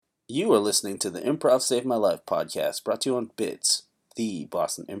You are listening to the Improv Save My Life podcast, brought to you on BITS, the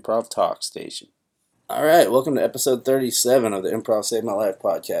Boston Improv Talk Station. All right, welcome to episode 37 of the Improv Save My Life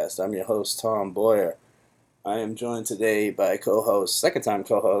podcast. I'm your host, Tom Boyer. I am joined today by second-time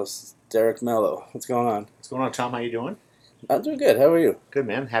co-host, Derek Mello. What's going on? What's going on, Tom? How you doing? I'm doing good. How are you? Good,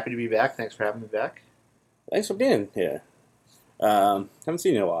 man. Happy to be back. Thanks for having me back. Thanks for being here. Haven't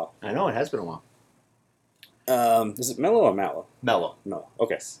seen you in a while. I know, it has been a while. Is it Mello or Mallow? Mellow. Mello.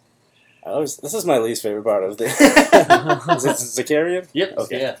 Okay. This is my least favorite part of the... Is it Zakarian? Yep.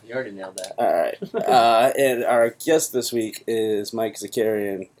 Okay. Yeah, you already nailed that. All right. And our guest this week is Mike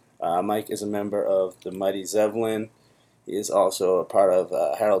Zakarian. Mike is a member of the Mighty Zeppelin. He is also a part of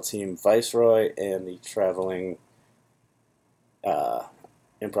Harold Team Viceroy and the traveling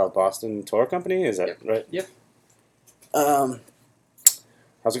Improv Boston tour company. Is that right? Yep.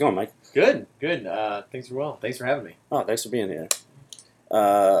 How's it going, Mike? Good. Things are well. Thanks for having me. Oh, thanks for being here.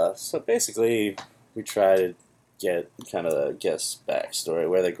 So basically, we try to get kind of the guest's backstory,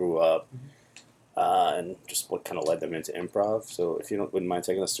 where they grew up, and just what kind of led them into improv. So if you wouldn't mind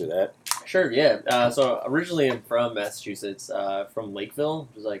taking us through that. Sure. Yeah. So originally I'm from Massachusetts, from Lakeville,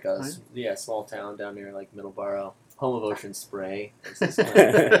 which is like a small town down near like Middleborough, home of Ocean Spray. Is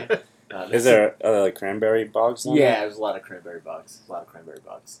there like cranberry bogs? Yeah, there's a lot of cranberry bogs.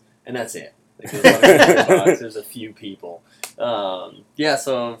 And that's it. Like, there's a lot of cranberry bogs. There's a few people.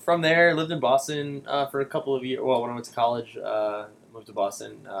 So from there, lived in Boston for a couple of years. Well, when I went to college, moved to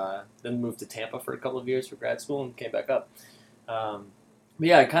Boston, then moved to Tampa for a couple of years for grad school and came back up. I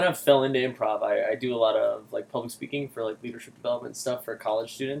kind of fell into improv. I do a lot of like public speaking for like leadership development stuff for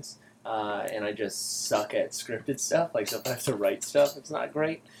college students, and I just suck at scripted stuff. Like, so if I have to write stuff, it's not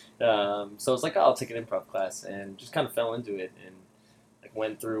great. So I was like, I'll take an improv class, and just kind of fell into it, and like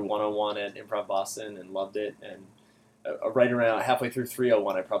went through 101 at Improv Boston and loved it. And right around halfway through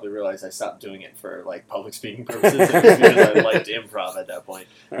 301, I probably realized I stopped doing it for like public speaking purposes because I liked improv at that point.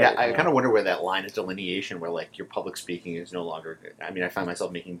 Yeah, I kind of wonder where that line of delineation, where like your public speaking is no longer good. I mean, I find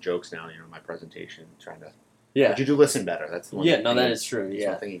myself making jokes now, in my presentation, trying to. Yeah. But you do listen better. That's the one. Yeah, no, that is true. That's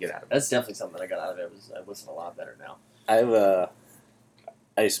Yeah, one thing you get out of it. That's definitely something I got out of it. I listen a lot better now.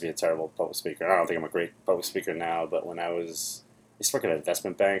 I used to be a terrible public speaker. I don't think I'm a great public speaker now, but when I used to work at an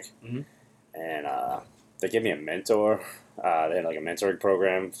investment bank, and they gave me a mentor. They had like a mentoring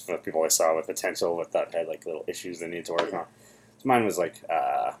program for people I saw with potential, but that had like little issues they needed to work on. So mine was like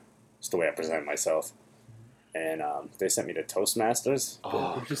just the way I presented myself. And they sent me to Toastmasters.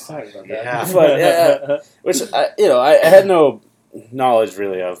 Oh, I'm just sorry about Yeah. that. But which I had no knowledge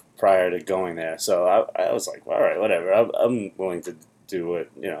really of prior to going there, so I was like, well, all right, whatever. I'm willing to do what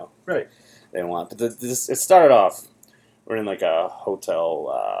Right. they want. But it started off. We're in like a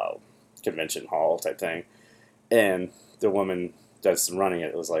hotel convention hall type thing, and the woman that's running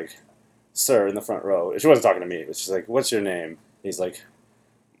it was like, "Sir, in the front row." She wasn't talking to me, but she's like, "What's your name?" He's like,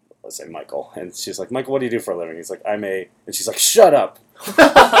 let's say Michael, and she's like, "Michael, what do you do for a living?" He's like, "I'm a," and she's like, "Shut up."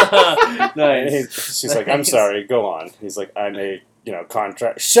 Nice. She's like, "I'm sorry, go on." He's like, "I'm a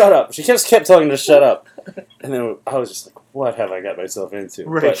contract." Shut up. She just kept telling him to shut up, and then I was just like, "What have I got myself into?"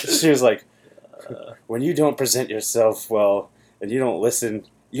 Right. But she was like, "When you don't present yourself well and you don't listen,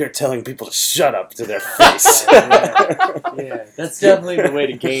 you're telling people to shut up to their face." Yeah, that's definitely the way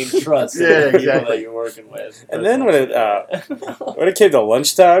to gain trust of the people that you're working with. And then when it came to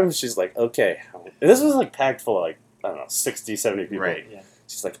lunchtime, she's like, "Okay." And this was like packed full of like, I don't know, 60, 70 people. Right. Yeah.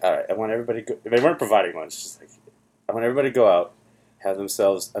 She's like, "All right, I want everybody to go." They weren't providing lunch. She's like, "I want everybody to go out, have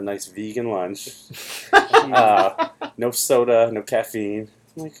themselves a nice vegan lunch. No soda, no caffeine."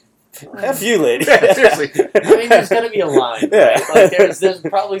 I'm like, F you, lady. Yeah, seriously. I mean, there's got to be a line. Yeah. Right? Like, there's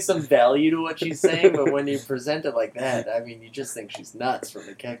probably some value to what she's saying, but when you present it like that, I mean, you just think she's nuts from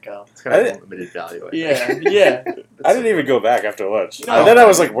the get-go. It's kind of limited value. Yeah. I didn't even go back after lunch. No. And then I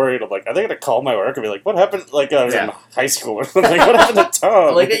was like worried. I'm like, are they gonna call my work and be like, "What happened?" Like I was in high school or something. Like, what happened to Tom?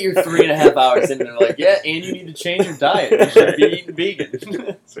 I like that you're 3.5 hours in and they're like, yeah, and you need to change your diet. You should be eating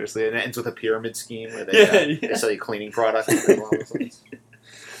vegan. Seriously, and it ends with a pyramid scheme where they sell you cleaning products.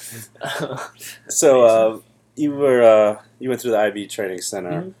 So you went through the IB training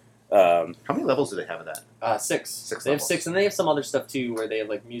center. How many levels do they have of that? 6. They have levels. 6, and they have some other stuff too, where they have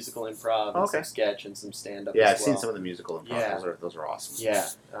like musical improv and Okay. some sketch and some stand-up. Yeah, as I've seen well. some of the musical improv. Yeah. Those are awesome. Yeah,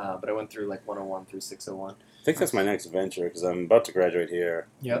 but I went through like 101 through 601. I think that's my next venture because I'm about to graduate here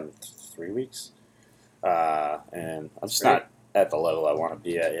Yep. in 3 weeks, and I'm just not at the level I want to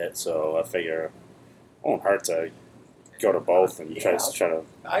be at yet. So I figure it won't hurt to go to both and try to.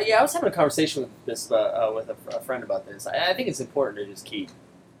 I was having a conversation with this with a friend about this. I think it's important to just keep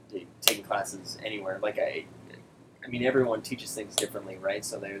taking classes anywhere. Like I mean, everyone teaches things differently, right?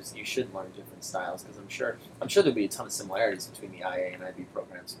 So you should learn different styles because I'm sure there'll be a ton of similarities between the IA and IB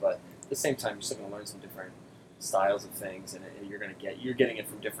programs, but at the same time, you're still going to learn some different styles of things, and you're getting it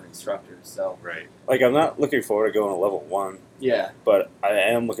from different instructors. So Right. Like, I'm not looking forward to going to level 1, yeah, but I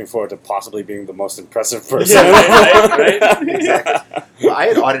am looking forward to possibly being the most impressive person. right? Exactly. Well, I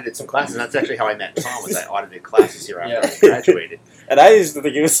had audited some classes, and that's actually how I met Tom. Was I audited classes here after Yeah. I graduated. And I used to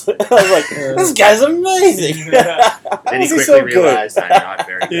think it was. I was like, this guy's amazing. Yeah. Then he How quickly is so good? realized I'm not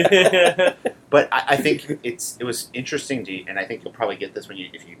very good. Yeah. But I think it was interesting to, and I think you'll probably get this when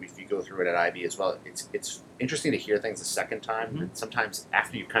if you go through it at IB as well. It's interesting to hear things a second time, Mhm. and sometimes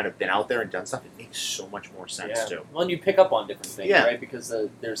after you've kind of been out there and done stuff, it makes so much more sense Yeah. too. Well, and you pick up on different things, Yeah. right? Because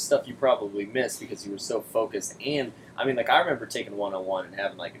there's stuff you probably missed because you were so focused. And I mean, like I remember taking 101 and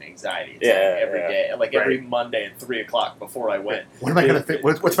having like an anxiety attack every day, like every Monday at 3:00 before I went. What am I going to think?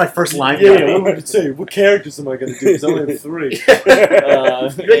 What's my first line? Yeah, what am I going to say? What characters am I going to do? Because I only have 3. You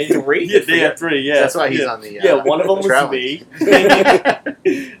had 3? Yeah, they had 3. Yeah, That's why he's on the. Yeah, one of them was challenge.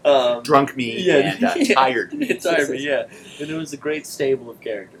 me. Drunk me and tired me. It tired me, yeah. And it was a great stable of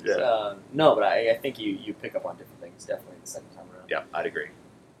characters. Yeah. No, but I think you pick up on different things definitely the second time around. Yeah, I'd agree.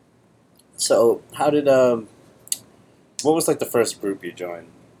 So, how did what was like the first group you joined?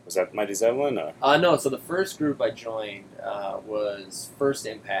 Was that Mighty Zeppelin or? No, so the first group I joined was First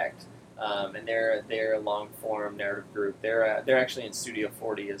Impact, and they're a long form narrative group. They're actually in Studio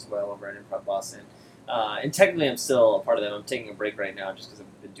 40 as well over at Improv Boston. And technically, I'm still a part of them. I'm taking a break right now just because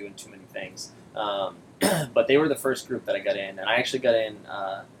I've been doing too many things. But they were the first group that I got in, and I actually got in.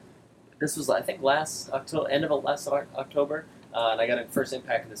 This was I think last October, end of last October, and I got in First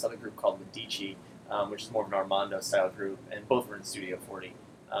Impact in this other group called Medici, which is more of an Armando style group, and both were in Studio 40.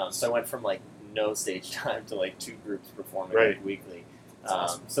 So I went from like no stage time to like 2 groups performing like, weekly.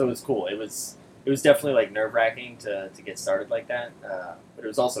 So it was cool. It was definitely like nerve wracking to get started like that, but it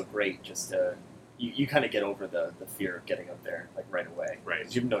was also great just to you kind of get over the fear of getting up there like right away. Right.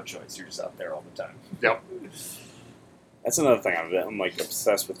 'Cause you have no choice. You're just up there all the time. Yep. That's another thing. I'm like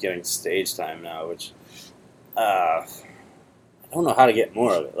obsessed with getting stage time now, which I don't know how to get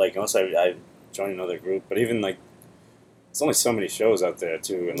more of it. Like unless I join another group, but even like there's only so many shows out there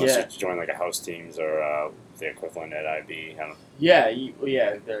too. Unless you join like a house teams or the equivalent at IB. I don't know. Yeah,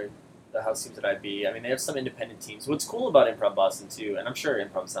 the house teams at IB. I mean, they have some independent teams. What's cool about Improv Boston too, and I'm sure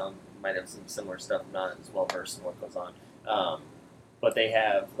Improv Sound might have some similar stuff. I'm not as well versed in what goes on, but they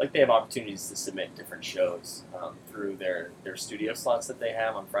have opportunities to submit different shows through their studio slots that they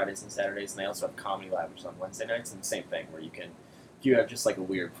have on Fridays and Saturdays, and they also have Comedy Lab, which is on Wednesday nights, and the same thing where you can. If you have just like a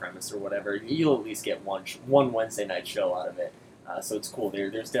weird premise or whatever, you'll at least get one Wednesday night show out of it. So it's cool.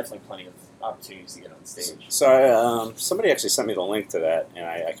 There's definitely plenty of opportunities to get on stage. So somebody actually sent me the link to that, and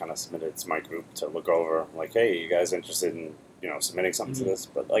I kind of submitted it to my group to look over. I'm like, hey, you guys interested in submitting something to this?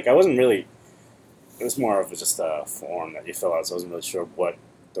 But like, I wasn't really. It was more of just a form that you fill out, so I wasn't really sure what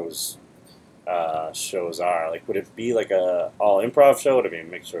those shows are. Like, would it be like a all improv show? Would it be a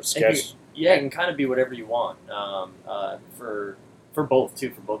mixture of sketch? Yeah, it can kind of be whatever you want. For both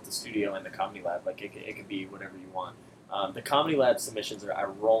too, for both the studio and the Comedy Lab, like it could be whatever you want. The Comedy Lab submissions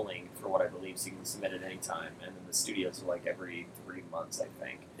are rolling for what I believe, so you can submit at any time, and then the studios are like every 3 months, I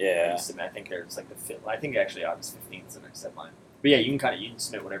think. Yeah. I think there's like I think actually August 15th is the next deadline. But yeah, you can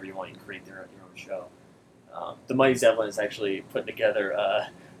submit whatever you want. You can create your own show. The Mighty Zeppelin is actually putting together,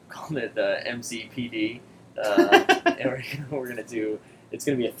 calling it the MCPD, and we're gonna do. It's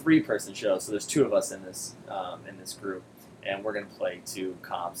gonna be a 3-person show, so there's 2 of us in this group. And we're gonna play 2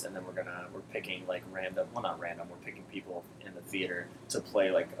 cops, and then we're picking like not random. We're picking people in the theater to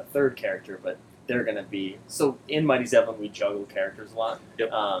play like a 3rd character, but they're gonna be so in Mighty Zeppelin we juggle characters a lot.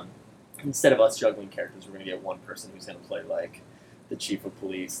 Yep. Instead of us juggling characters, we're gonna get one person who's gonna play like the chief of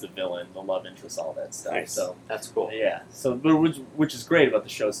police, the villain, the love interest, all that stuff. Nice. So That's cool. yeah. So which is great about the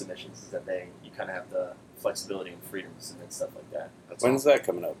show submissions is that you kind of have the flexibility and freedom to submit stuff like that. When's that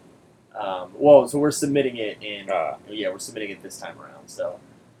coming up? So we're submitting it we're submitting it this time around. So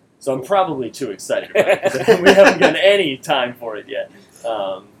I'm probably too excited about it because we haven't gotten any time for it yet.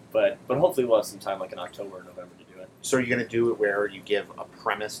 But hopefully we'll have some time like in October or November to do it. So are you going to do it where you give a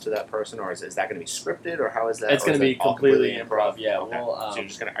premise to that person, or is that going to be scripted, or how is that? It's going to be completely improv. Yeah. Okay. So you're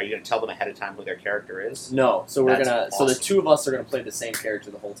just are you going to tell them ahead of time who their character is? No. So we're That's gonna. So the 2 of us are going to play the same character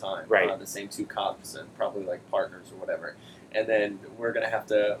the whole time. Right. The same 2 cops and probably like partners or whatever. And then we're going to have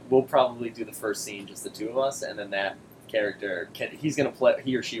to. We'll probably do the first scene just the 2 of us, and then that character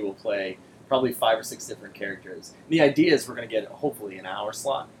he or she will play probably 5 or 6 different characters. The idea is we're going to get hopefully an hour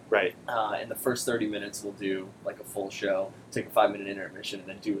slot Right. In the first 30 minutes, we'll do like a full show, take a 5-minute intermission, and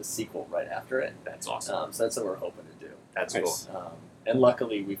then do a sequel right after it. That's awesome. So that's what we're hoping to do. That's Nice. cool. And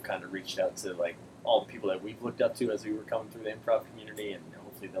luckily, we've kind of reached out to like all the people that we've looked up to as we were coming through the improv community, and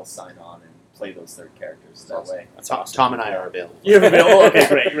hopefully they'll sign on and play those third characters that way. That's Tom, awesome. Tom and I are available. You're available?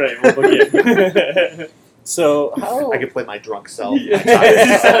 Okay, great. We'll book you. So how I can play my drunk self, Yeah, my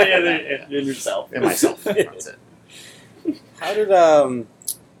tired self, and yourself. and myself. That's it. how did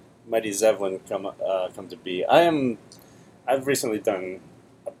Mighty Zevlin come to be? I've recently done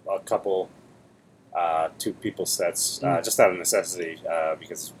a couple 2-people sets just out of necessity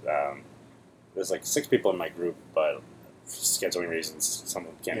because there's like 6 people in my group, but for scheduling reasons,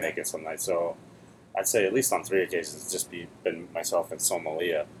 someone can't make it some nights. So I'd say at least on 3 occasions, it's just been myself and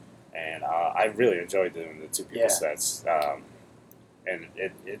Somalia, and I really enjoyed doing the 2-people sets. And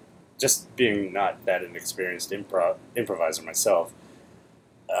it just being not that inexperienced improviser myself,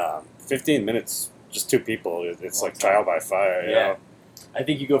 15 minutes, just 2 people, it's like trial by fire. You know? I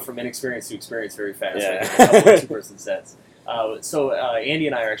think you go from inexperienced to experience very fast. Yeah. Like, in a couple of 2-person sets. So Andy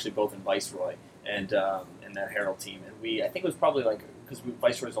and I are actually both in Viceroy and that Herald team, and I think it was probably like because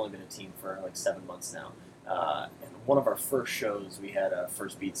Viceroy's only been a team for like 7 months now. And one of our first shows, we had a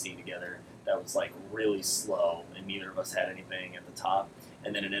first beat scene together that was like really slow, and neither of us had anything at the top,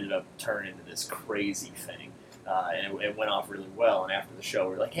 and then it ended up turning into this crazy thing, and it went off really well. And after the show,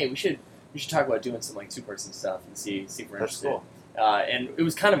 we were like, hey, we should talk about doing some like 2-person stuff and see if we're That's interested. cool. And it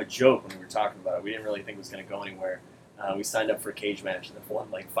was kind of a joke when we were talking about it. We didn't really think it was going to go anywhere. We signed up for a cage match and then won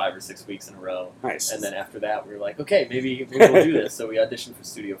like 5 or 6 weeks in a row. Nice. And then after that, we were like, okay, maybe we'll do this. So we auditioned for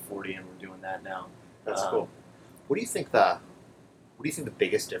Studio 40, and we're doing that now. That's cool. What do you think the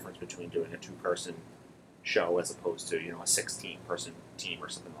biggest difference between doing a 2-person show as opposed to a 16-person team or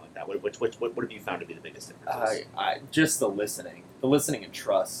something like that? What have you found to be the biggest difference? Just the listening and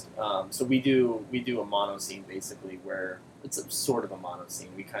trust. So we do a mono scene basically where it's a sort of a mono scene.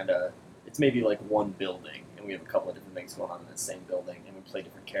 It's maybe like one building, and we have a couple of different things going on in that same building, and we play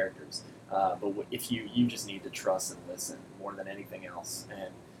different characters. But if you just need to trust and listen more than anything else,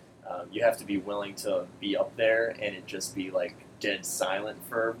 and you have to be willing to be up there and it just be like dead silent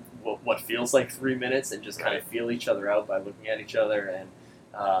for what feels like 3 minutes, and just kind of feel each other out by looking at each other, and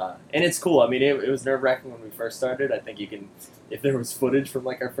it's cool. I mean, it was nerve-wracking when we first started. I think you can, if there was footage from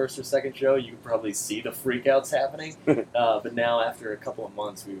like our first or second show, you could probably see the freakouts happening. But now, after a couple of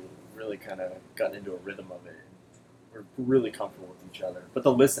months, we've really kind of gotten into a rhythm of it. We're really comfortable with each other. But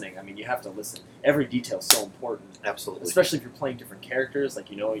the listening, I mean, you have to listen. Every detail is so important. Absolutely. Especially if you're playing different characters. Like,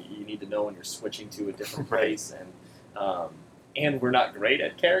 you need to know when you're switching to a different place. And we're not great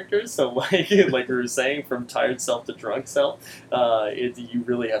at characters. So, like we were saying, from tired self to drunk self, you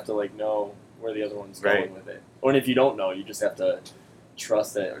really have to, like, know where the other one's going with it. Or if you don't know, you just have to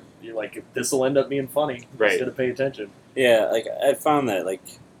trust that you're like, this will end up being funny. You just got to pay attention. Yeah, like, I found that, like,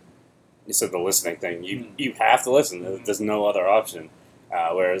 you said the listening thing, you have to listen. There's no other option.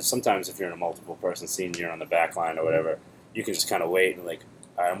 Whereas sometimes if you're in a multiple person scene, you're on the back line or whatever, you can just kind of wait and like,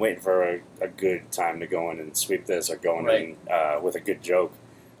 I'm waiting for a good time to go in and sweep this or go in with a good joke.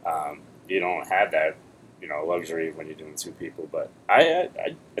 You don't have that, luxury when you're doing 2 people. But I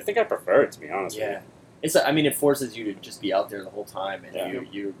think I prefer it, to be honest with you. It forces you to just be out there the whole time, and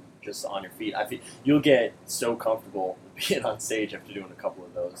you're just on your feet. I feel you'll get so comfortable being on stage after doing a couple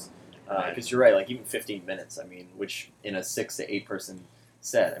of those. Because you're right, like even 15 minutes, I mean, which in a 6 to 8 person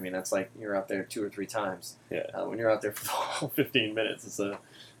set, I mean, that's like you're out there 2 or 3 times. Yeah. When you're out there for the whole 15 minutes, it's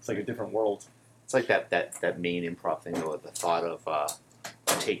like a different world. It's like that main improv thing, though, the thought of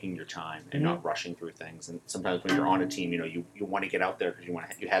taking your time and not rushing through things. And sometimes when you're on a team, you want to get out there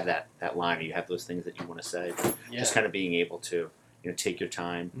because you have that line, or you have those things that you want to say. But just kind of being able to take your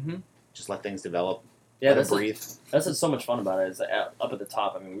time, just let things develop. Yeah, breathe. That's what's so much fun about it. Is up at the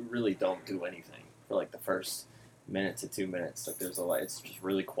top. I mean, we really don't do anything for like the first minute to 2 minutes. Like it's just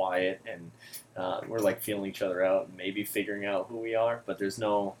really quiet, and we're like feeling each other out, and maybe figuring out who we are. But there's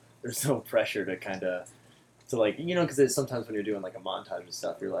no pressure to kind of like because sometimes when you're doing like a montage of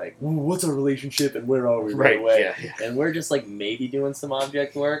stuff, you're like, what's our relationship and where are we right away? Yeah. And we're just like maybe doing some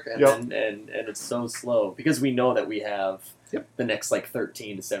object work, and and it's so slow because we know that we have the next like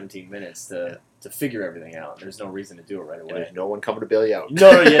 13 to 17 minutes to figure everything out. There's no reason to do it right away. And there's no one coming to bail you out.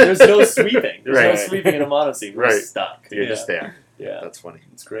 No, there's no sweeping. There's no sweeping in a mono scene. We're stuck. You're just there. Yeah. That's funny.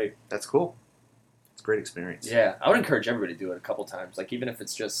 It's great. That's cool. It's a great experience. Yeah. I would encourage everybody to do it a couple times. Like even if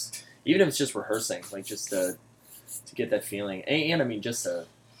it's just rehearsing, like just to get that feeling. And I mean just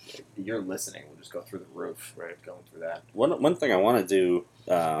your listening will just go through the roof. Right. Going through that. One thing I want to do,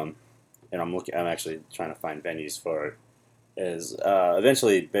 and I'm actually trying to find venues for is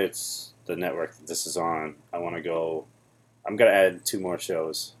eventually Bits, the network that this is on, I want to go. I'm gonna add 2 more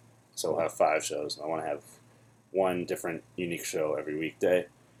shows, so we'll have 5 shows. I want to have one different unique show every weekday.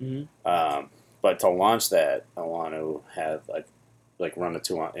 Mm-hmm. But to launch that, I want to have run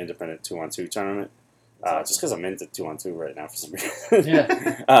a independent 2-on-2 tournament. Just because I'm into 2-on-2 right now for some reason.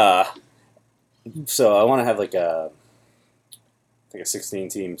 Yeah. So I want to have like a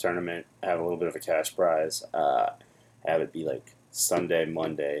 16-team tournament. Have a little bit of a cash prize. Have it be like Sunday,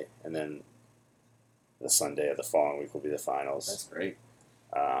 Monday, and then the Sunday of the following week will be the finals. That's great.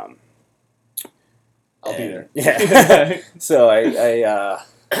 Um, I'll be there. Yeah. So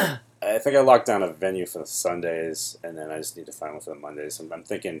I think I locked down a venue for the Sundays, and then I just need to find one for the Mondays. I'm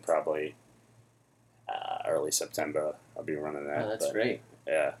thinking probably early September I'll be running that. Oh, that's great.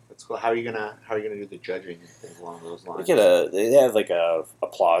 Yeah. That's cool. How are you gonna do the judging and things along those lines? They have like a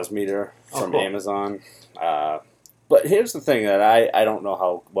applause meter from cool. Amazon. But here's the thing that I don't know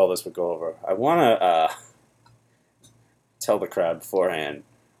how well this would go over. I want to tell the crowd beforehand,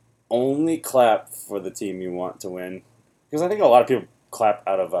 only clap for the team you want to win. Because I think a lot of people clap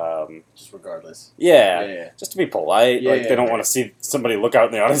out of... Just regardless. Yeah, just to be polite. Yeah, like, yeah, they don't right. want to see somebody look out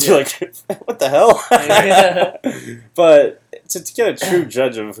in the audience Yeah. and be like, what the hell? Yeah. But to get a true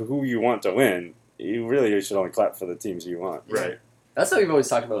judge of who you want to win, you really should only clap for the teams you want. Right. That's what we've always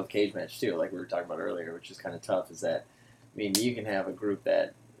talked about with cage match too, like we were talking about earlier, which is kind of tough. Is that, I mean, you can have a group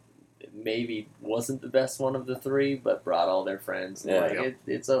that maybe wasn't the best one of the 3, but brought all their friends. And Yeah. like,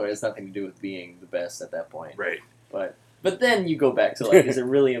 it's nothing to do with being the best at that point. Right. But then you go back to like, is it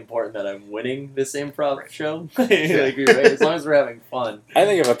really important that I'm winning this improv Right. show? Like, right? As long as we're having fun. I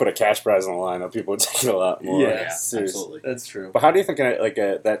think if I put a cash prize on the line, people would take it a lot more Yeah, serious. absolutely. That's true. But how do you think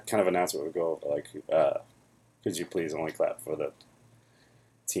that kind of announcement would go? Like, could you please only clap for the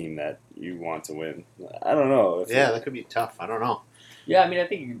team that you want to win? I don't know. Yeah, that could be tough. I don't know. Yeah, I mean, I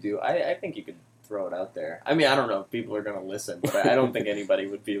think you could do. I think you could throw it out there. I mean, I don't know if people are gonna listen, but I don't think anybody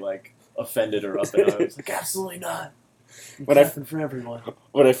would be like offended or up in arms. Like, absolutely not. I'm When I- clapping for everyone.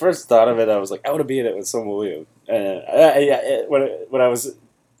 When I first thought of it, I was like, I would have been it with Sun Wu. And when I was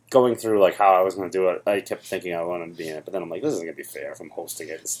going through like how I was going to do it, I kept thinking I wanted to be in it, but then I'm like, this isn't going to be fair if I'm hosting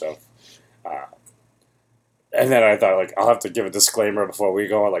it and stuff. And then I thought, like, I'll have to give a disclaimer before we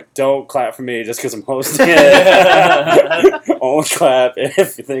go. Like, don't clap for me just because I'm hosting it. Only clap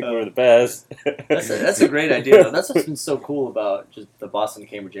if you think we're the best. That's a great idea, though. That's what's been so cool about just the Boston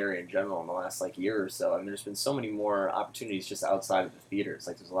Cambridge area in general in the last like year or so. I mean, there's been so many more opportunities just outside of the theaters.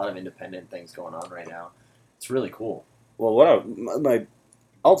 Like, there's a lot of independent things going on right now. It's really cool. Well, my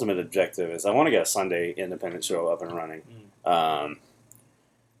ultimate objective is I want to get a Sunday independent show up and running.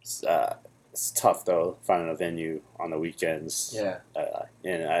 It's tough though finding a venue on the weekends. Yeah.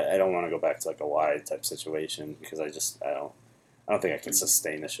 And I don't want to go back to like a wide type situation because I don't think I can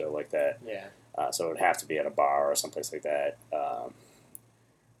sustain a show like that. Yeah. So it would have to be at a bar or someplace like that.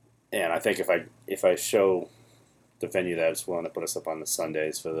 And I think if I show the venue that's willing to put us up on the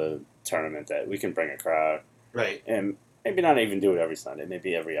Sundays for the tournament, that we can bring a crowd Right. and maybe not even do it every Sunday,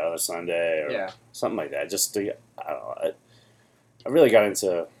 maybe every other Sunday or Yeah. something like that. Just to, I don't know. I really got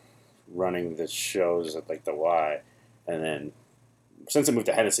into running the shows at like the Y, and then since I moved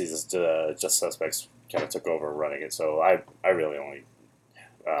to Hennessy's, Just Suspects kind of took over running it. So I really only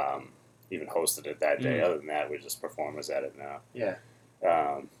even hosted it that day. Other than that, we're just performers at it now. Yeah.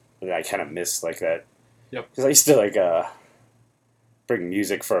 And I kind of miss like that. Yep. Because I used to like bring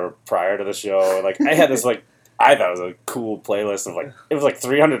music for prior to the show. Like I had this like. I thought it was a cool playlist of like it was like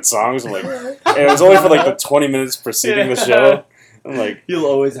 300 songs. I'm like, and it was only for like the 20 minutes preceding the show. I'm like, You'll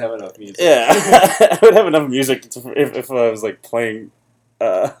always have enough music. yeah, I would have enough music if I was like playing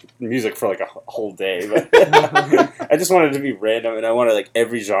music for like a whole day. But I just wanted it to be random, and I wanted like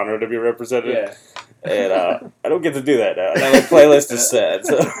every genre to be represented. Yeah. And I don't get to do that now. Now my playlist is sad.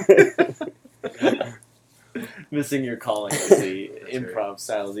 So. Missing your calling as the improv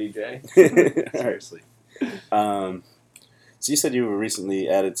style DJ. Seriously. So you said you were recently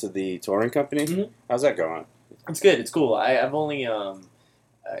added to the touring company. Mhm. How's that going? It's good. It's cool. I've only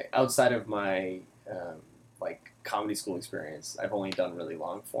outside of my like comedy school experience, I've only done really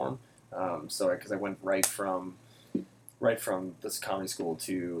long form. So because I went right from this comedy school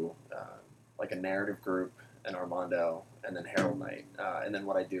to like a narrative group and Armando and then Harold Night, and then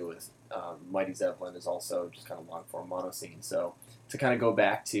what I do with Mighty Zeppelin is also just kind of long form mono scene. So to kind of go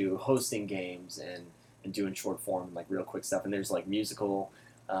back to hosting games and doing short form and like real quick stuff, and there's like musical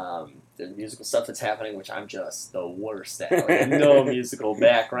The musical stuff that's happening, which I'm just the worst at. Like, I have no musical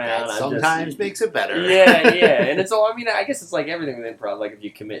background. That sometimes makes it better. Yeah, and it's all. I mean, I guess it's like everything with improv. Like if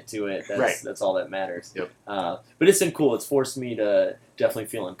you commit to it, that's all that matters. Yep. But it's been cool. It's forced me to definitely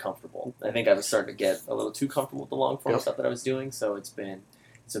feel uncomfortable. I think I was starting to get a little too comfortable with the long form stuff that I was doing. So it's been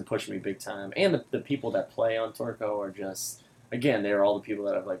pushing me big time. And the people that play on Torco are just, again, they're all the people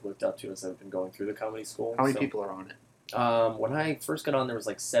that I've like looked up to as I've been going through the comedy school. How many people are on it? When I first got on, there was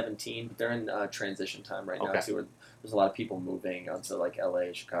like 17, but they're in transition time right now too. Where there's a lot of people moving onto like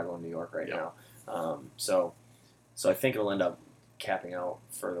LA, Chicago, and New York right now. So I think it'll end up capping out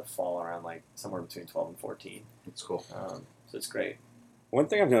for the fall around like somewhere between 12 and 14. That's cool. So it's great. One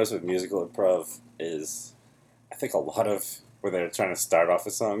thing I've noticed with musical improv is I think a lot of where they're trying to start off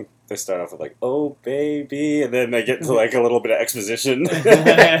a song, they start off with like, "Oh baby," and then they get to like a little bit of exposition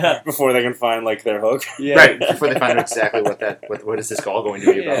before they can find like their hook. Yeah. Right, before they find out exactly what is this all going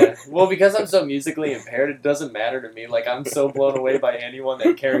to be about. Well, because I'm so musically impaired, it doesn't matter to me. Like, I'm so blown away by anyone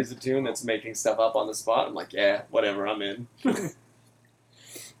that carries a tune that's making stuff up on the spot. I'm like, yeah, whatever, I'm in.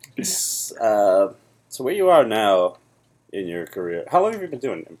 So where you are now in your career, how long have you been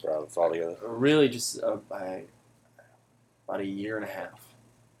doing improv altogether? Really just about a year and a half.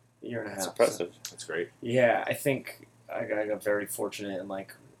 That's impressive. That's great. Yeah, I think I got very fortunate and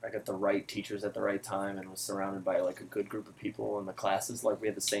like I got the right teachers at the right time and was surrounded by like a good group of people in the classes. Like we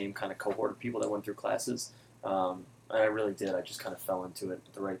had the same kind of cohort of people that went through classes. And I really did. I just kind of fell into it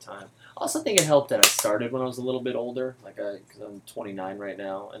at the right time. I also think it helped that I started when I was a little bit older. Like because I'm 29 right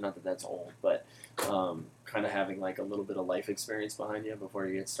now, and not that that's old, but kind of having like a little bit of life experience behind you before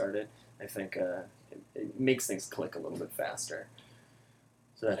you get started. I think it makes things click a little bit faster.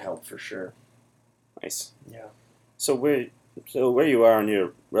 So that helped for sure. Nice. Yeah. So where you are in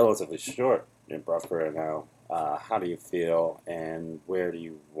your relatively short improv career now, how do you feel, and where do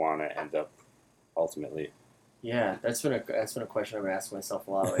you want to end up ultimately? Yeah, that's been a question I've been asking myself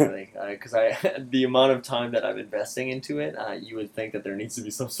a lot lately. Because the amount of time that I'm investing into it, you would think that there needs to be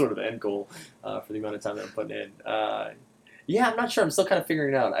some sort of end goal for the amount of time that I'm putting in. Yeah, I'm not sure. I'm still kind of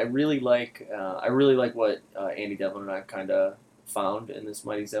figuring it out. I really like what Andy Devlin and I kind of found in this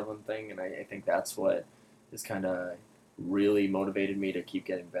Mighty Zeppelin thing, and I think that's what has kind of really motivated me to keep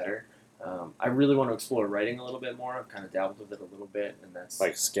getting better. I really want to explore writing a little bit more. I've kind of dabbled with it a little bit, and that's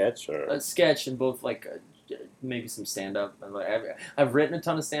like sketch or a sketch and both like maybe some stand up. I've written a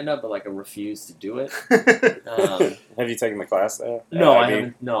ton of stand up, but like I refuse to do it. Have you taken the class there? No, I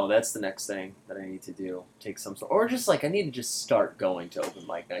haven't. No, that's the next thing that I need to do. Take some sort, or just like I need to just start going to open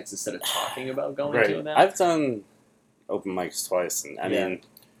mic nights instead of talking about going to them. I've done open mics twice, and I mean,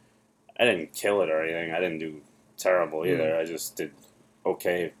 I didn't kill it or anything. I didn't do terrible either. I just did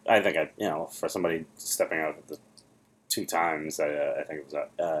okay. I think for somebody stepping out the 2 times, I think it was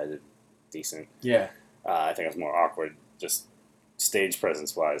I did decent. Yeah. I think it was more awkward, just stage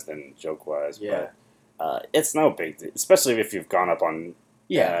presence wise than joke wise. Yeah. But it's no big deal, especially if you've gone up on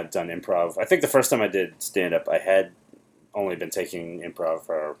done improv. I think the first time I did stand up, I had only been taking improv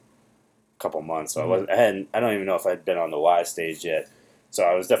for a couple months, so I don't even know if I'd been on the Y stage yet. So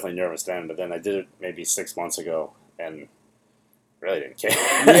I was definitely nervous then. But then I did it maybe 6 months ago, and really didn't care.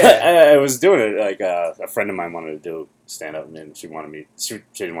 Yeah. I was doing it like a friend of mine wanted to do stand up, and she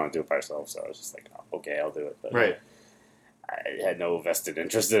didn't want to do it by herself, so I was just like, oh, okay, I'll do it. But right. I had no vested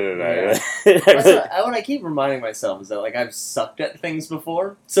interest in it. Yeah. What I keep reminding myself is that like I've sucked at things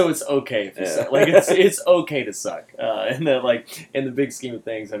before, so it's okay if you suck. Like it's okay to suck, and that like in the big scheme of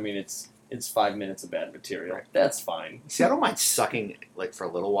things, I mean it's 5 minutes of bad material. Right. That's fine. See, I don't mind sucking like for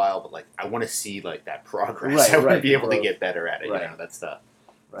a little while, but like I want to see like that progress. I want to be able to get better at it. Right. You know, that's the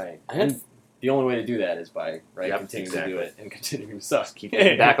right. And the only way to do that is by continuing to do it and continuing to suck. Keep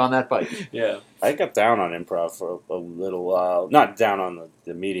getting back on that bike. Yeah. I got down on improv for a little while. Not down on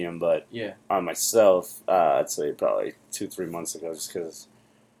the medium, but on myself. I'd say probably 2-3 months ago, just because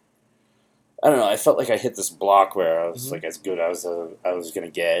I don't know. I felt like I hit this block where I was like as good as I was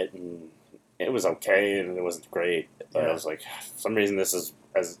gonna get, and it was okay, and it wasn't great. But I was like, for some reason, this is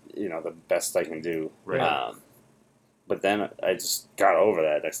the best I can do. Right. But then I just got over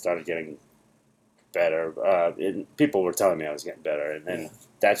that. I started getting better. People were telling me I was getting better, and then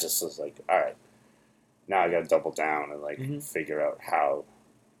that just was like, all right, now I got to double down and like figure out how.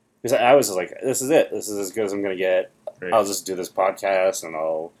 Because I was just like, this is it. This is as good as I'm gonna get. Right. I'll just do this podcast, and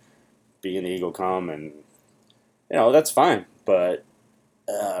I'll be an Eagle Come, and that's fine. But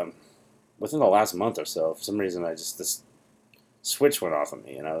within the last month or so, for some reason, this switch went off of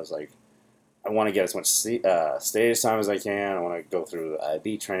me, and I was like, I want to get as much stage time as I can. I want to go through the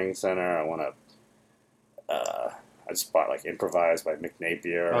IB training center. I I just bought like Improvise by Mick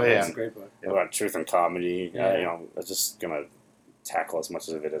Napier. Oh, yeah. That's a great book. About truth and comedy. Yeah. I'm just gonna tackle as much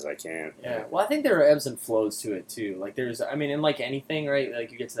of it as I can. Yeah, well, I think there are ebbs and flows to it too. Like in like anything, right?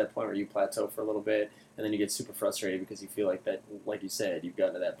 Like you get to that point where you plateau for a little bit, and then you get super frustrated because you feel like that, like you said, you've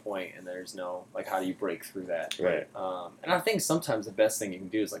gotten to that point, and there's no like, how do you break through that? Right. And I think sometimes the best thing you can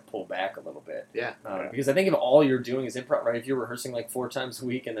do is like pull back a little bit. Yeah. Because I think if all you're doing is improv, right? If you're rehearsing like 4 times a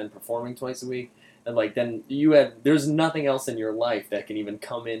week and then performing twice a week, and like then there's nothing else in your life that can even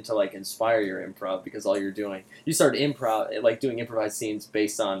come in to like inspire your improv, because all you're doing, you start improv, like doing improvised scenes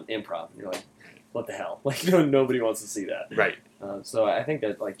based on improv, and you're like, what the hell? Like nobody wants to see that. Right. So I think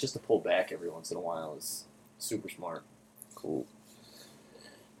that like just to pull back every once in a while is super smart. Cool.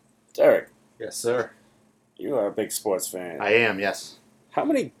 Derek, Yes, sir. you are a big sports fan. I am. Yes. How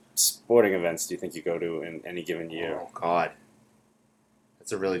many sporting events do you think you go to in any given year? Oh God.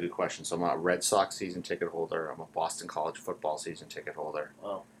 That's a really good question. So I'm a Red Sox season ticket holder. I'm a Boston College football season ticket holder.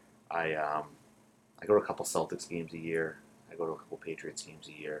 Wow. I go to a couple Celtics games a year. I go to a couple Patriots games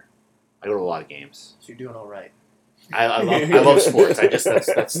a year. I go to a lot of games. So you're doing all right. I love sports.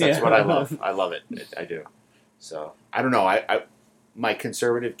 That's Yeah. what I love. I love it. I do. So I don't know. I my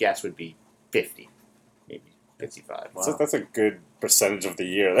conservative guess would be 50, maybe 55. Wow. So that's a good percentage of the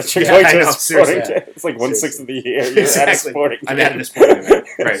year that you're Yeah, going I to know, a sporting seriously. game. It's like 1/6 Seriously. of the year you're at a Exactly. sporting I'm game. at a sporting event.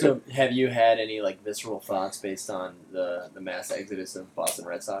 Right. So have you had any like visceral thoughts based on the mass exodus of Boston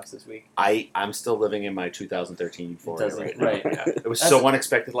Red Sox this week? I'm still living in my 2013 euphoria Doesn't- right now. right. Yeah. It was That's so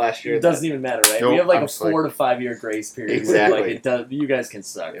unexpected last year. It doesn't even matter, right? Nope, We have like I'm a just like- 4 to 5 year grace period. Exactly. Where, like it does. You guys can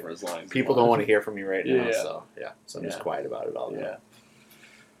suck for as long as People you don't want to hear from me right now. Yeah. So I'm just Yeah. quiet about it all. Yeah,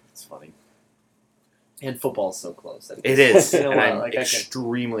 it's funny. And football's so close. That It is, You know and what, I'm like, I can-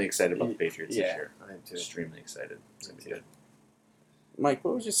 extremely excited about the Patriots Yeah, this year. I am too. Extremely excited. It's gonna be good. Mike,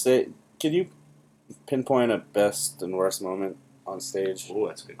 what would you say? Can you pinpoint a best and worst moment on stage? Oh,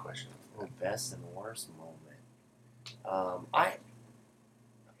 that's a good question. Oh, best and worst moment.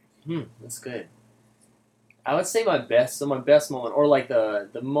 That's good. I would say my best moment, or like the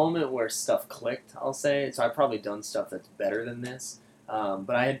moment where stuff clicked, I'll say. So I've probably done stuff that's better than this.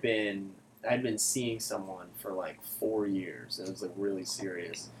 But I had been seeing someone for like 4 years, and it was like really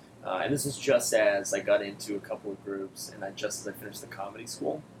serious. And this was just as I got into a couple of groups, and just as I finished the comedy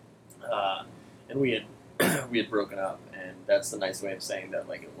school, and we had broken up, and that's the nice way of saying that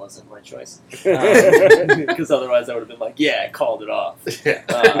like it wasn't my choice, because otherwise I would have been like, yeah, I called it off. Yeah.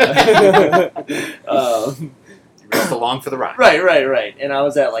 Um, You were just along for the ride. right. And I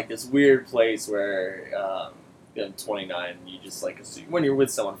was at like this weird place where I'm 29, you just like assume, when you're with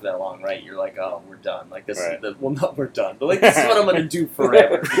someone for that long, right? You're like, oh, we're done. Like this Right. is the, well, not we're done, but like this is what I'm gonna do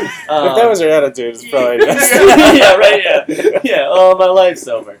forever. If that was your attitude, it's probably best. yeah, right. Yeah. Oh, my life's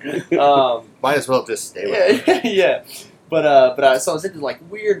over. Might as well just stay with it. Yeah. But so I was in this like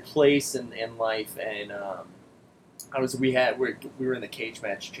weird place in life, and we were in the cage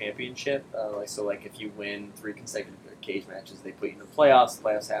match championship. So if you win 3 consecutive cage matches, they put you in the playoffs. The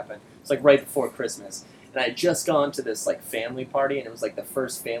playoffs happen. It's like right before Christmas. And I had just gone to this like family party, and it was like the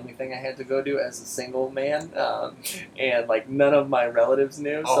first family thing I had to go to as a single man, and like none of my relatives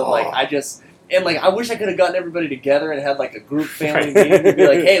knew. So like I wish I could have gotten everybody together and had like a group family meeting and be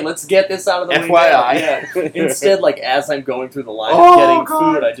like, hey, let's get this out of the way. FYI. Yeah. Instead, like as I'm going through the line Oh, of getting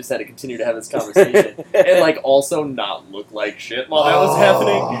God. food, I just had to continue to have this conversation and like also not look like shit while that was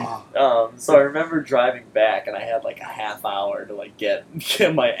happening. So I remember driving back, and I had like a half hour to like get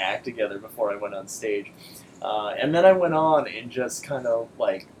my act together before I went on stage. And then I went on and just kind of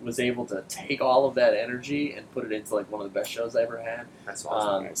like was able to take all of that energy and put it into like one of the best shows I ever had. That's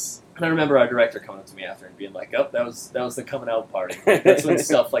awesome. Nice. And I remember our director coming up to me after and being like, "Oh, that was the coming out party." Like, that's when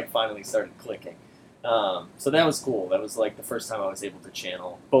stuff like finally started clicking. So that was cool. That was like the first time I was able to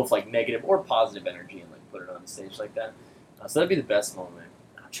channel both like negative or positive energy and like put it on the stage like that. So that'd be the best moment.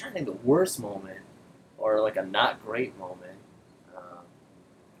 I'm trying to think the worst moment or like a not great moment.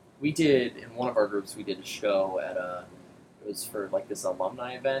 We did in one of our groups. We did a show at it was for like this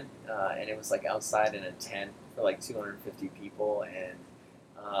alumni event, and it was like outside in a tent for like 250 people, and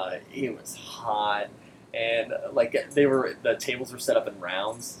it was hot, and like the tables were set up in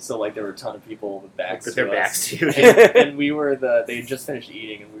rounds, so like there were a ton of people with backs With to their us. backs to you. And we were they had just finished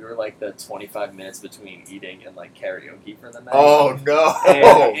eating, and we were like the 25 minutes between eating and like karaoke for the night. Oh no!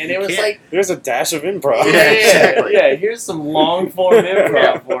 And it You was can't- like, There's a dash of improv. Yeah, exactly. yeah, here's some long form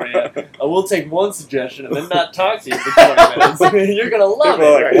improv for you. I will take one suggestion and then not talk to you for 20 minutes. You're gonna love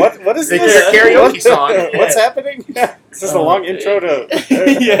People are it. like, what is Sing this? your karaoke What- song. What's happening? Is this a long intro to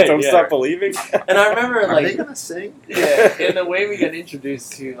Yeah, Don't yeah. Stop Believing? And I remember Are they like gonna sing? yeah, and the way we got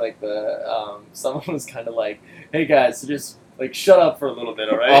introduced to like the someone was kind of like, "Hey guys, so just like shut up for a little bit,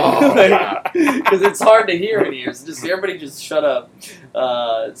 all right?" Because it's hard to hear in here. So just everybody just shut up.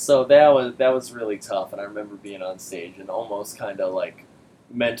 So that was really tough, and I remember being on stage and almost kind of like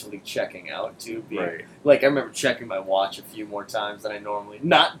mentally checking out too. Right. Like I remember checking my watch a few more times than I normally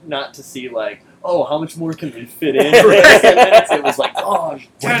not to see like, oh, how much more can we fit in? For 10 minutes? It was like, oh,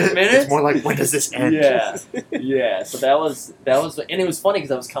 10 minutes. It's more like, when does this end? Yeah, yeah. So that was, and it was funny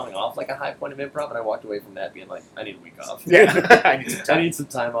because I was coming off like a high point of improv, and I walked away from that being like, I need a week off. Yeah. I need some I time. need some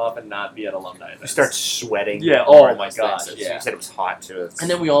time off and not be at alumni You events. start sweating. Yeah, more oh and my those gosh, things. yeah. You said it was hot too. And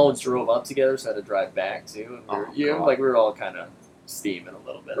then we all drove up together, so I had to drive back too. And Oh, we were, God. like we were all kind of steaming a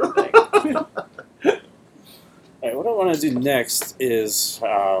little bit. I think. Hey, what I want to do next is we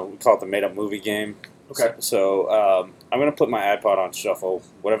call it the made up movie game. Okay. So I'm going to put my iPod on shuffle.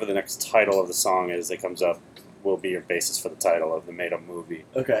 Whatever the next title of the song is that comes up will be your basis for the title of the made up movie.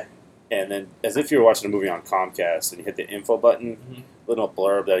 Okay. And then, as if you were watching a movie on Comcast and you hit the info button, Mhm. little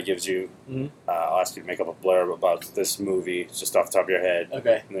blurb that it gives you, Mhm. I'll ask you to make up a blurb about this movie just off the top of your head,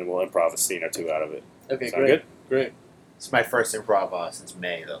 Okay. and then we'll improv a scene or two out of it. Okay. Sound Great. good? Great. It's my first improv since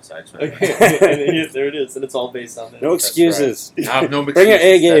May, though, so I just Okay. And then, there it is, and it's all based on this. No That's excuses. I have no Bring your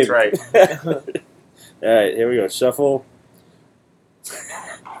A game. That's right. All right, here we go. Shuffle.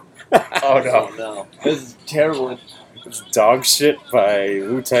 Oh, no. Oh no, this is terrible. Dog Shit by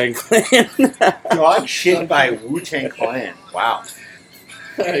Wu-Tang Clan. Dog Shit by Wu-Tang Clan. Wow.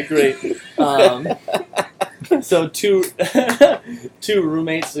 All right, great. So two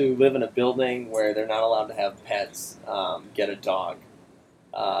roommates who live in a building where they're not allowed to have pets get a dog.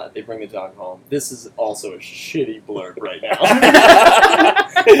 They bring the dog home. This is also a shitty blurb right now.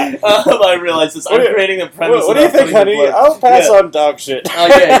 I realize this. I'm creating the premise. What do you without think, putting the honey? blurb. I'll pass Yeah. on Dog Shit.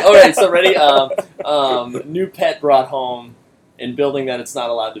 Okay, all right. So ready? New pet brought home in building that it's not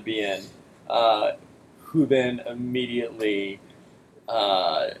allowed to be in. Who then immediately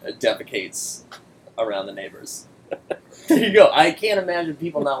defecates around the neighbors. There you go. I can't imagine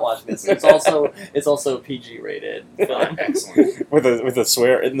people not watching this. It's also a PG rated film. Excellent. with a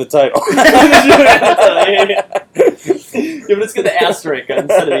swear in the title. Yeah, but it's got the asterisk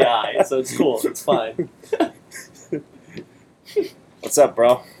instead of the I, so it's cool. It's fine. What's up,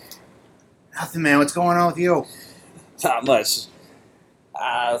 bro? Nothing, man. What's going on with you? Not much.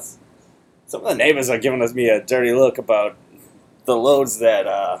 Some of the neighbors are giving me a dirty look about the loads that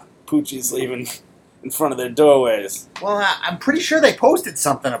Poochie's leaving in front of their doorways. Well, I'm pretty sure they posted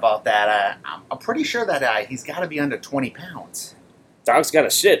something about that. I'm pretty sure that he's got to be under 20 pounds. Dog's got a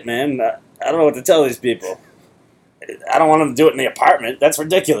shit, man. I don't know what to tell these people. I don't want them to do it in the apartment. That's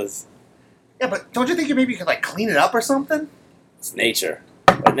ridiculous. Yeah, but don't you think you maybe could, like, clean it up or something? It's nature.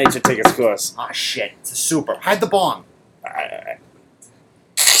 Let nature take its course. Oh, shit. It's a super. Hide the bong.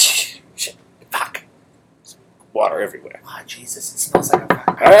 Shit. Fuck. Water everywhere. Oh, Jesus. It smells like a fuck.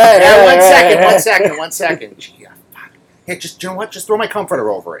 All right, Yeah, all one right, second, all right. 1 second, 1 second. Gee, fuck. Here, just, you know what? Just throw my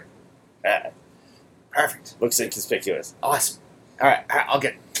comforter over it. Perfect. Looks inconspicuous. Awesome. All right, I'll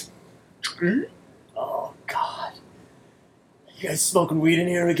get. Oh God! You guys smoking weed in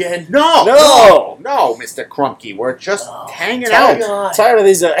here again? No, Mr. Krumke. We're just hanging out. God. Tired of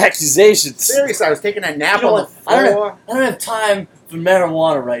these accusations. Seriously, I was taking a nap You know on the what? I don't floor. I don't have time for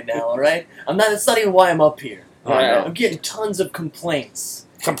marijuana right now. All right, that's not even why I'm up here. Oh, no. I'm getting tons of complaints.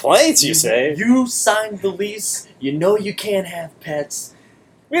 Complaints, you say? You signed the lease. You know you can't have pets.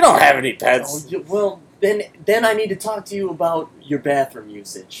 We don't have any Oh, pets. well, then I need to talk to you about your bathroom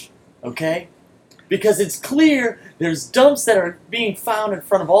usage, okay? Because it's clear there's dumps that are being found in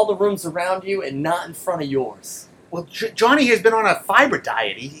front of all the rooms around you and not in front of yours. Well, Johnny has been on a fiber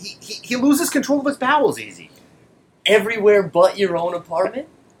diet. He loses control of his bowels easy. Everywhere but your own apartment?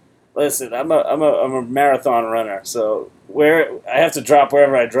 Listen, I'm a marathon runner, so I have to drop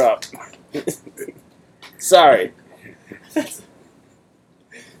wherever I drop. Sorry.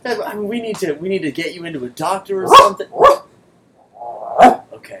 I mean, we need to get you into a doctor or something.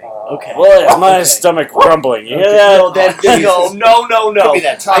 Okay. Boy, is my Okay. stomach rumbling. You hear Okay, that? No, no. Could be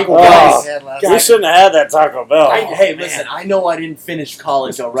that Taco Oh. Bell he had last We night. shouldn't have had that Taco Bell. Hey, listen. I know I didn't finish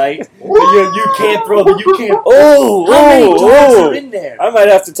college, all right? But you can't throw. You can't. Oh, How many dogs are oh, in there? I might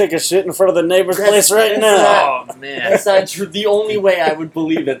have to take a shit in front of the neighbor's That's- place right that's now. Oh, man. That's not true. The only way I would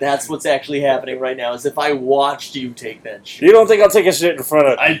believe that that's what's actually happening right now is if I watched you take that shit. You don't think I'll take a shit in front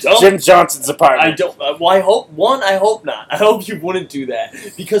of I don't. Jim Johnson's apartment? I don't. Well, I hope not. I hope you wouldn't do that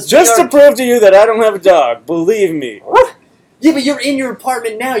because Just to prove to you that I don't have a dog. Believe me. Yeah, but you're in your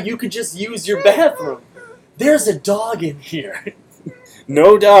apartment now. You could just use your bathroom. There's a dog in here.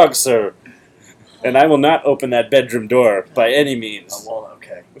 No dog, sir. And I will not open that bedroom door by any means. Oh, well,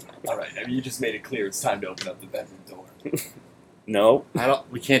 okay. All right. I mean, you just made it clear it's time to open up the bedroom door. No,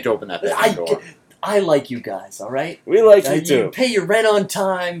 We can't open that bedroom door. I like you guys, all right? we like you You too. pay your rent on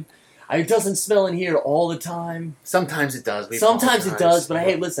time. It doesn't smell in here all the time. Sometimes it does. We Sometimes it does, apologize. but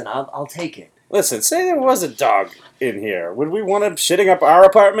hey, listen, I'll take it. Listen, say there was a dog in here. Would we want him shitting up our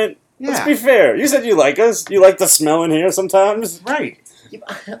apartment? Let's Yeah. be fair. You said you like us. You like the smell in here sometimes. Right.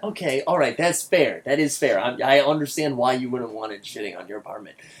 Okay, all right, that's fair. That is fair. I understand why you wouldn't want it shitting on your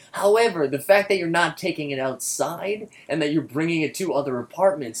apartment. However, the fact that you're not taking it outside and that you're bringing it to other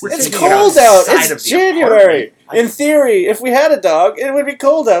apartments... We're It's taking it cold out. outside It's of the January. apartment. In theory, if we had a dog, it would be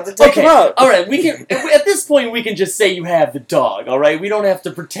cold out to take Okay, him out. all right, we can... At this point, we can just say you have the dog, all right? We don't have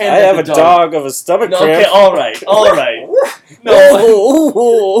to pretend I that have the a dog of a stomach No, cramp. okay, all right, all right. No, Ooh,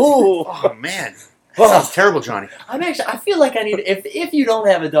 ooh, ooh. Oh man, that sounds terrible, Johnny. I feel like I need... If you don't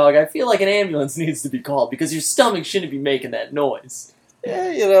have a dog, I feel like an ambulance needs to be called because your stomach shouldn't be making that noise.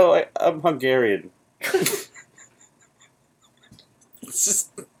 Yeah, you know, I'm Hungarian. It's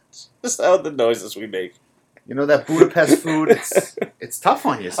just how the noises we make. You know that Budapest food? It's tough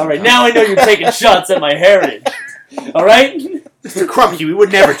on you. All right, sometimes. now I know you're taking shots at my heritage. All right? Mr. Krupke, we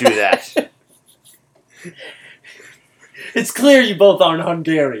would never do that. It's clear you both aren't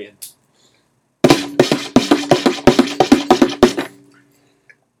Hungarian.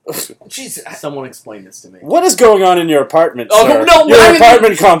 Jeez, Someone explain this to me. What is going on in your apartment, Oh, sir? no, your I mean,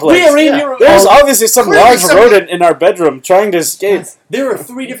 apartment complex. We are in Yeah. your... There's oh, obviously some clearly large somebody- rodent in our bedroom trying to escape. there are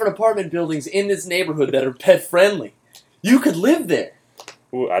 3 different apartment buildings in this neighborhood that are pet-friendly. You could live there.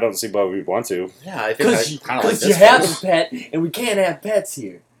 Ooh, I don't see why we'd want to. yeah, I think Because I kind of like you this have place. a pet, and we can't have pets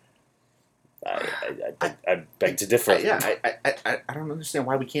here. I beg to differ. I don't understand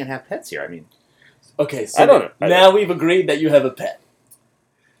why we can't have pets here. I mean, Okay, so I don't know. now we've agreed that you have a pet.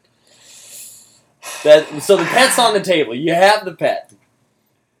 So the pet's on the table. You have the pet.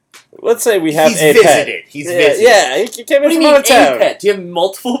 Let's say we have he's a visited. pet. He's yeah, visited. yeah, he came What do in you from mean out of town. a pet? Do you have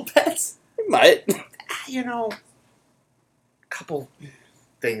multiple pets? He might. You know, a couple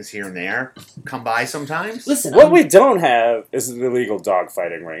things here and there come by sometimes. Listen, What we don't have is an illegal dog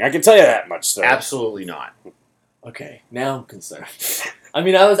fighting ring. I can tell you that much, sir. Absolutely not. Okay, now I'm concerned. I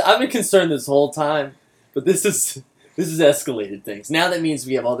mean, I've been concerned this whole time, but this has escalated things. Now that means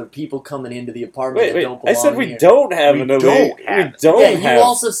we have other people coming into the apartment Wait, that wait. don't belong I said we here. don't have We an illegal. don't have We it. don't Yeah, you have.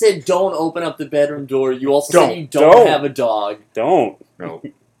 also said don't open up the bedroom door. You also said Don't. you don't Don't. have a dog. Don't. No.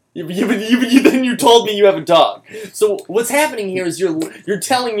 Then you told me you have a dog. So what's happening here is you're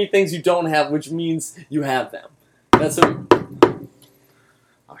telling me things you don't have, which means you have them. That's what.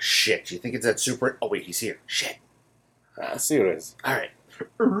 Oh shit! Do you think it's that super? Oh wait, he's here. Shit. Let's see what it is. All right.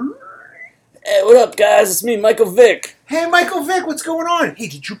 Hey, what up, guys? It's me, Michael Vick. Hey, Michael Vick, what's going on? Hey,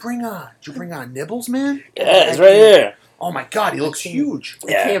 did you bring Nibbles, man? Yeah, he's right here. Oh my God, he looks huge.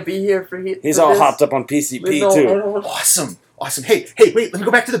 I Yeah. can't be here for He's for all this. hopped up on PCP, No, I too. don't- Awesome. Hey, wait, let me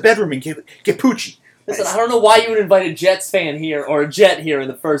go back to the bedroom and get Poochie. Listen, I don't know why you would invite a Jets fan here or a Jet here in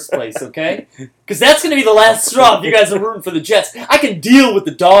the first place, okay? Because that's going to be the last straw if you guys are rooting for the Jets. I can deal with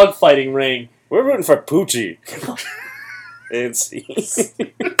the dog fighting ring. We're rooting for Poochie. And see.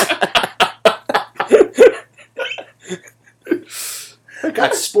 I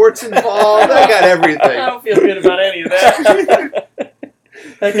got sports involved. I got I everything. don't feel good about any of that.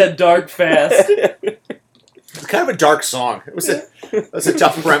 That got dark fast. It's kind of a dark song. That's a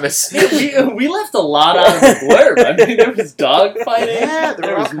tough premise. We left a lot out of the blurb. I mean, there was dog fighting. Yeah,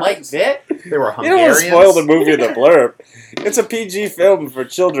 there was Mike Vick. They were You don't want Hungarians. to spoil the movie in the blurb. It's a PG film for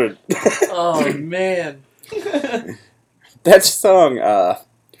children. Oh, man. That song,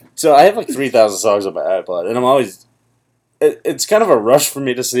 so I have like 3,000 songs on my iPod, and I'm always... It's kind of a rush for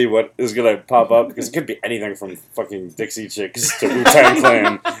me to see what is going to pop up, because it could be anything from fucking Dixie Chicks to Wu-Tang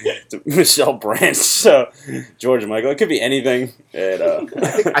Clan to Michelle Branch to George Michael. It could be anything. And,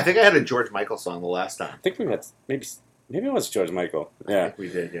 I think I had a George Michael song the last time. I think we had... Maybe it was George Michael. I Yeah. think we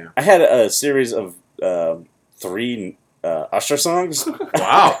did, yeah. I had a series of 3 Usher songs.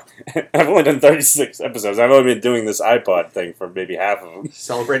 Wow. I've only done 36 episodes. I've only been doing this iPod thing for maybe half of them.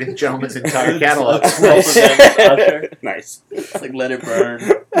 Celebrating the gentleman's entire catalog. Usher. Nice. It's like Let It Burn.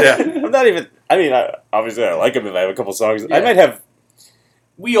 Yeah. I'm not even... I mean, obviously I like him if I have a couple songs. I Yeah. might have...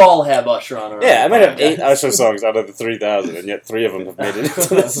 We all have Usher on our Yeah, I might have podcast. 8 Usher songs out of the 3,000, and yet 3 of them have made it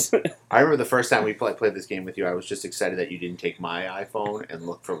into this. I remember the first time we played this game with you, I was just excited that you didn't take my iPhone and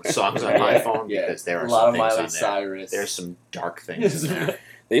look for songs on my phone because there are a lot some of things Miley on there. Cyrus. There's some dark things in there.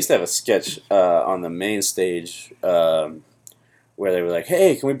 They used to have a sketch on the main stage where they were like,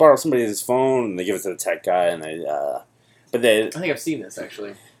 "Hey, can we borrow somebody's phone?" And they give it to the tech guy, and they I think I've seen this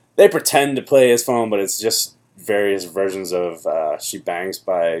actually. they pretend to play his phone, but it's just various versions of "She Bangs"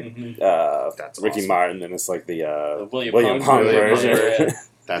 by That's Ricky awesome. Martin, and it's like the William Hung Hung version. version, yeah.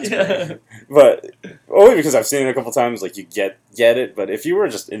 That's Yeah. great. But only because I've seen it a couple times, like you get it. But if you were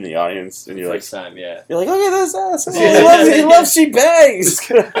just in the audience and you're like, First time, yeah. look at this asshole, Yeah. he loves She Bangs.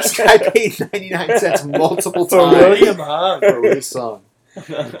 This guy paid 99 cents multiple For times William Hung. for this song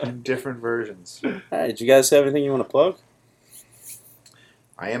in different versions. All right, do you guys have anything you want to plug?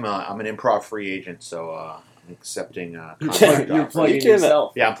 I'm an improv free agent, so I'm accepting You're contract You're offers. plugging You can-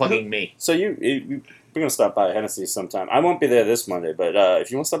 yourself. Yeah, I'm plugging me. So we're gonna stop by Hennessy sometime. I won't be there this Monday, but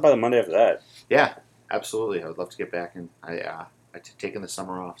if you want to stop by the Monday after that, Yeah, absolutely. I would love to get back, and I've taken the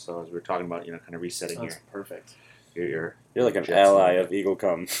summer off, so as we were talking about, kind of resetting Sounds perfect. your you're like an jets ally and- of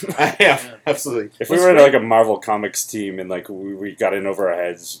Eaglecom. I am, absolutely. If we What's were in great- like a Marvel Comics team and like we got in over our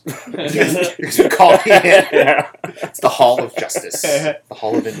heads, You call me in. yeah. It's the Hall of Justice, the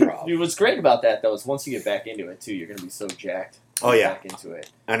Hall of Improv. Dude, what's great about that though is once you get back into it too, you're gonna be so jacked. Oh, yeah. Back into it.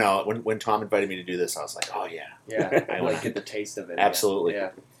 I know. When Tom invited me to do this, I was like, oh yeah. Yeah. I I wanna- like get the taste of it. Absolutely.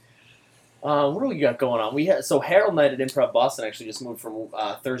 Yeah. What do we got going on? So Harold Night at Improv Boston actually just moved from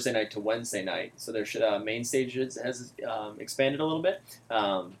Thursday night to Wednesday night. So their main stage has expanded a little bit.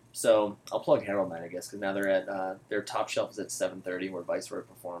 So I'll plug Harold Night, I guess, because now they're at their top shelf is at 7:30, where Viceroy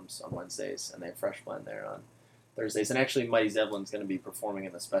performs on Wednesdays, and they have Fresh Blend there on Thursdays. And actually, Mighty Zevlin's going to be performing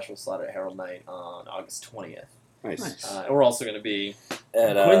in the special slot at Harold Night on August 20th. Nice. And we're also going to be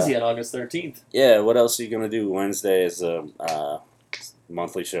And, in Quincy on August 13th. yeah, what else are you gonna do? Wednesday is a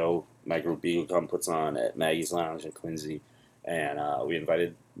monthly show my group Eaglecom puts on at Maggie's Lounge in Quincy, and we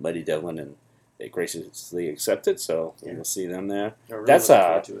invited Mighty Devlin, and they graciously accepted. So we'll see them there. We're really That's, looking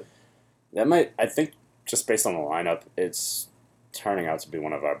forward to it. That might, I think, just based on the lineup, it's turning out to be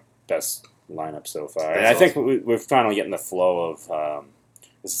one of our best lineups so far. And I That's think we're finally getting the flow of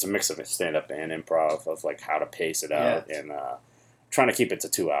this is a mix of stand-up and improv of like how to pace it out and trying to keep it to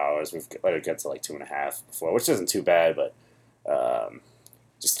 2 hours. We've let it get to like 2.5 before, which isn't too bad, but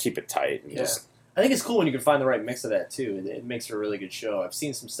just keep it tight. And Yeah. just, I think it's cool when you can find the right mix of that too. It makes for a really good show. I've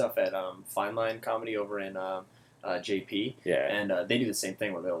seen some stuff at Fine Line Comedy over in JP, yeah. and they do the same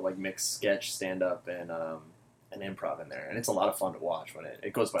thing where they'll like mix sketch, stand up, and improv in there, and it's a lot of fun to watch when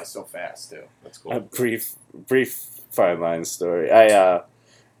it goes by so fast too. That's A cool. brief fine line story.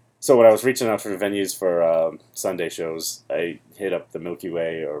 So when I was reaching out for venues for Sunday shows, I hit up the Milky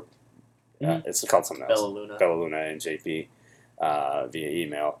Way, or it's called something else, Bella Luna. Bella Luna and JP via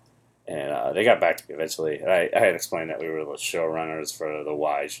email, and they got back to me eventually. And I had explained that we were the showrunners for the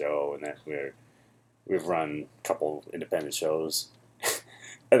Y show, and that we've run a couple independent shows.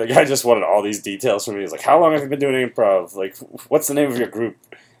 And the guy just wanted all these details from me. He's like, "How long have you been doing improv? Like, what's the name of your group?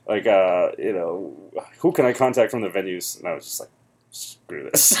 Like, who can I contact from the venues?" And I was just like, "Screw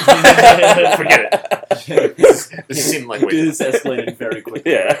this, forget it." This seemed like way This escalated very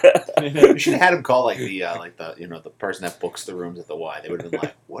quickly. Yeah, You should have had him call like the person that books the rooms at the Y. They would have been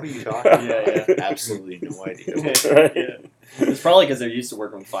like, "What are you talking about?" Yeah, Absolutely no idea. Right. Yeah. It's probably because they're used to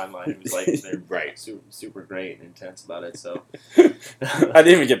working with Fine Line. It was like they're Right. super great and intense about it. So I didn't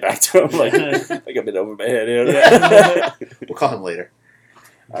even get back to him. Like I've been over my head here. Yeah. We'll call him later.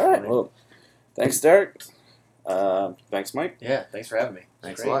 All right. Well, thanks, Derek. Thanks, Mike. yeah, thanks for having me.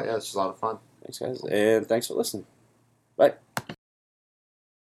 Thanks Great. a lot. Yeah, this was a lot of fun. Thanks, guys, and thanks for listening. Bye.